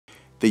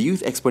The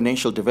Youth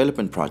Exponential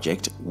Development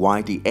Project,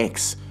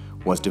 YDX,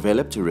 was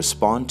developed to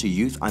respond to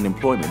youth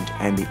unemployment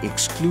and the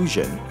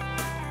exclusion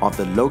of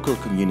the local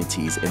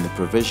communities in the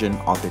provision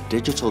of the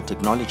digital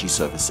technology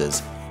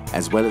services,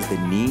 as well as the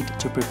need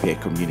to prepare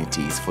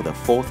communities for the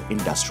fourth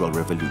industrial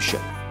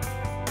revolution.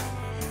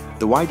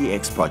 The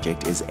YDX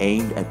project is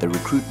aimed at the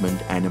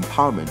recruitment and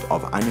empowerment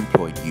of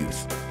unemployed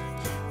youth.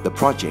 The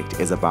project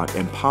is about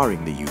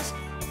empowering the youth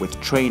with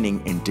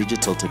training in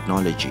digital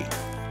technology,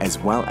 as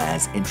well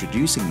as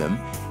introducing them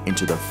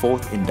into the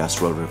fourth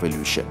industrial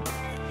revolution.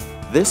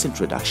 This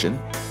introduction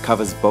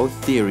covers both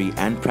theory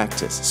and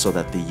practice so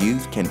that the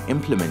youth can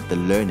implement the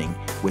learning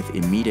with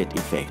immediate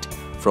effect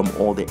from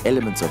all the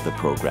elements of the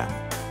program.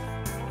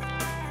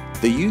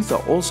 The youth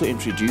are also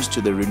introduced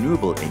to the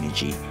renewable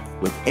energy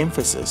with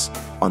emphasis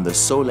on the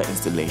solar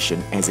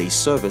installation as a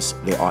service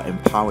they are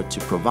empowered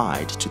to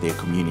provide to their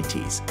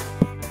communities.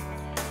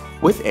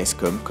 With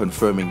Eskom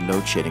confirming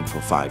load shedding for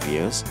 5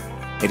 years,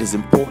 it is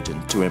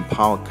important to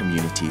empower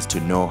communities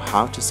to know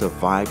how to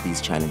survive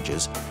these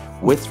challenges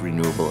with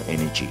renewable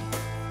energy.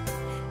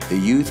 The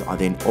youth are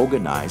then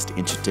organized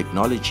into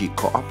technology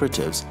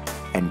cooperatives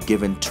and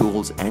given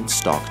tools and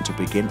stock to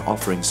begin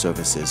offering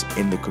services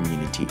in the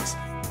communities.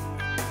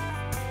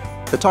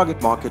 The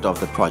target market of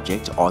the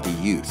project are the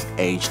youth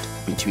aged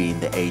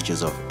between the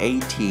ages of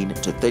 18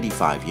 to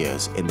 35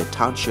 years in the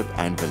township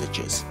and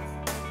villages.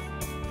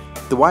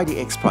 The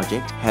YDX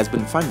project has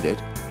been funded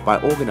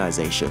by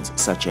organizations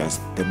such as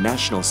the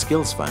National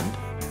Skills Fund,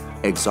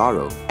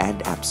 Exaro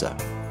and APSA.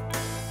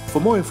 For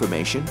more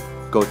information,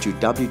 go to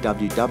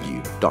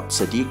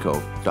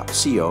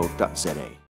www.sadeco.co.za.